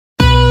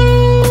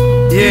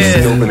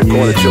up in the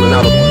corner, chilling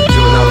out.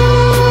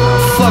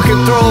 Fucking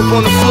throw up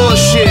on the floor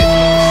shit.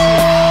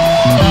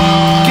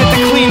 Get the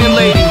cleaning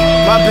lady,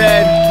 my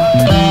bad.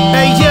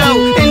 Hey yo,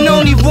 in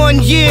only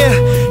 1 year,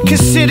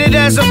 considered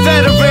as a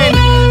veteran.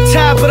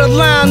 Top of the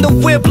line, the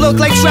whip look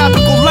like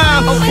tropical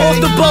lime. Off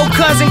the boat,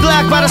 cousin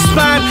Glock by the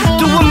spine.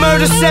 Do a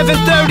murder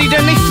 7:30,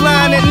 then they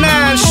flying at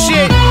 9.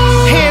 Shit,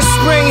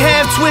 handspring,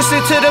 half twisted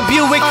to the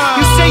Buick.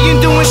 You say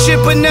you're doing shit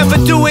but never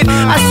do it.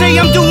 I say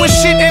I'm doing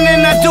shit and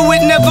then I do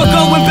it. Never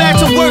going back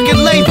to work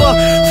and labor.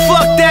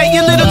 Fuck that,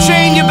 your little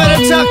chain, you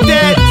better tuck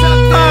that.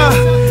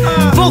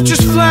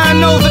 Vultures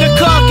flying over the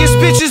carcass.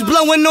 Bitches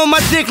blowing on my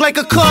dick like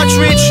a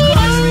cartridge.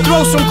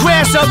 Throw some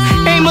grass up,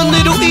 aim a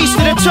little east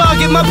of the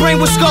target. My brain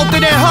was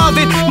sculpted at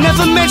Harvard.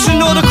 Never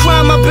mention all the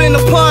crime I've been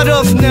a part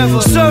of.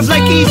 Never served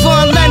like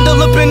Yvonne Lendl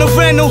up in a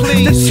rental.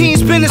 The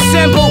team's been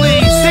assembled.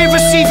 They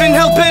receiving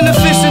health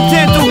benefits and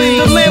dental.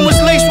 The land was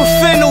laced with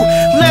fennel.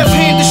 Left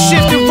hand to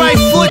shift and right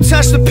foot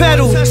touch the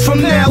pedal.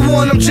 From now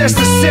on I'm just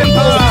a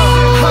symbol.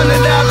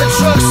 $100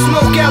 trucks,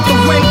 smoke out the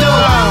window.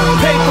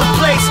 Paper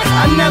plates,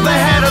 I never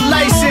had a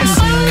license.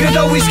 Could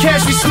always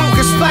catch me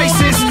smoking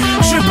spices.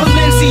 Triple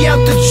Lindsay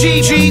out the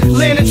GG,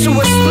 landed to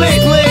a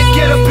split.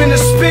 Get up in a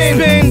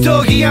spin,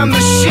 doggy, I'm the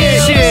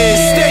shit.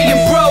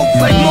 Staying broke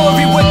like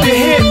Maury with the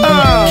hip.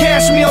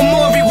 Cash me on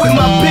Maury with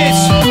my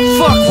bitch.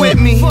 Fuck with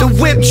me, the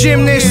whip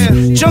gymnast.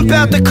 Jump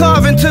out the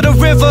car into the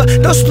river,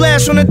 no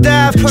splash on the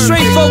dive.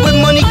 Straightforward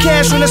money,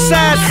 cash on the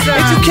side.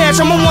 If you catch,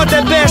 I'ma want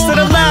that bastard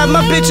alive.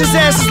 My bitch's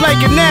ass is like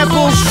an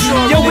apple.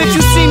 Yo, if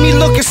you see me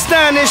look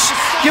astonished,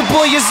 your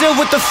boy is ill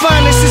with the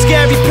finest. Is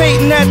Gary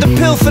Payton had the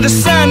pill for the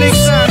Sonics.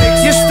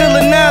 You're still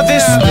a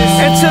novice,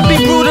 and to be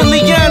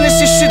brutally honest,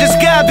 your shit is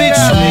garbage.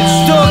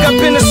 Dog, I've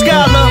been a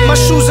scholar, my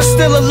shoes are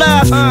still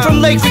alive. From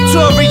Lake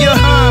Victoria,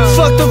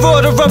 fuck the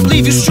order up,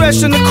 leave you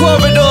stretched in the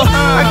corridor.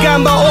 I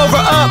got my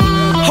aura up,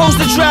 hoes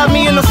that drive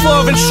me in a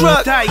foreign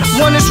truck.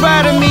 One is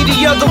riding me,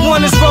 the other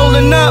one is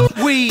rolling up.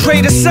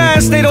 Pray the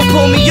signs, they don't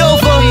pull me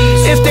over.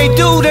 If they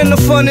do, then the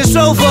fun is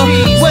over.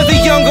 Whether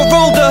young or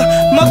older,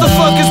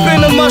 motherfuckers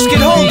been a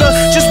musket holder.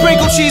 Just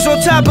sprinkle cheese on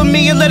top of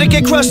me and let it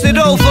get crusted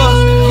over.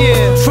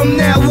 Yeah, from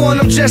now on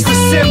I'm just a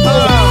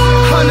symbol.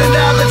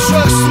 $100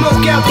 trucks,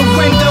 smoke out the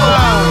window.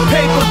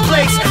 Paper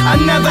plates, I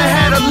never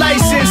had a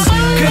license.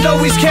 Could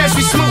always catch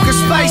me smoking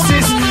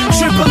spices.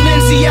 Triple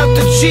Lindsay out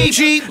the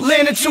GG,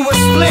 landed to a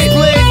split.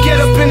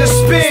 Get up in a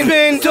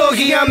spin,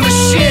 doggy, I'm the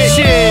shit.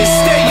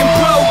 Staying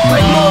broke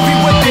like Maury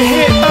with the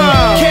hip.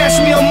 Cash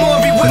me on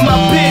Maury with my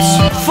bitch.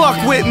 Fuck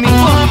with me,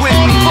 fuck with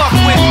me, fuck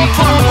with me,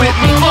 fuck with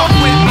me, fuck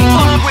with me,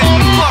 fuck with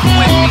me, fuck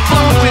with me,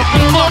 fuck with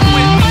me, fuck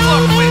with me,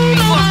 fuck with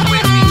me, fuck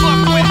with me,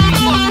 fuck with me,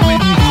 fuck with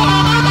me.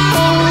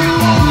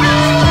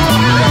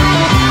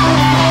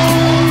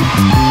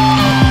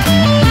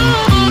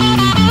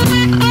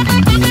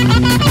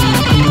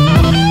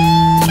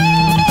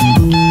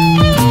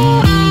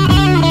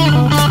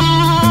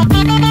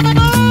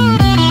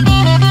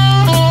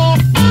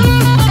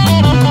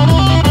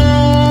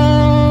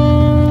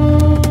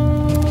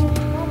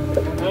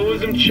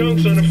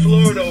 Chunks on the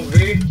floor though,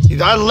 V.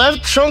 I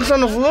left chunks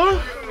on the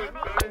floor?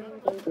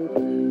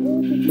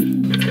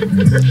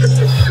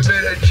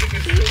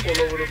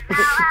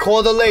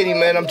 Call the lady,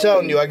 man, I'm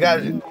telling you, I got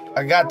it.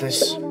 I got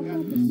this.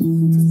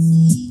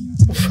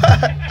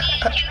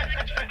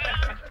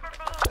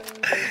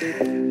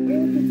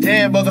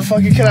 Damn,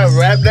 motherfucker, can I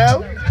rap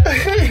now?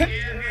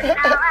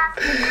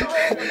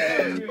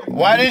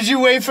 Why did you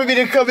wait for me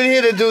to come in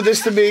here to do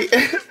this to me?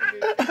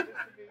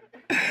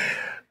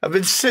 I've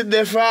been sitting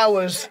there for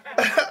hours.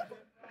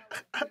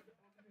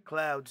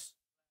 Clouds.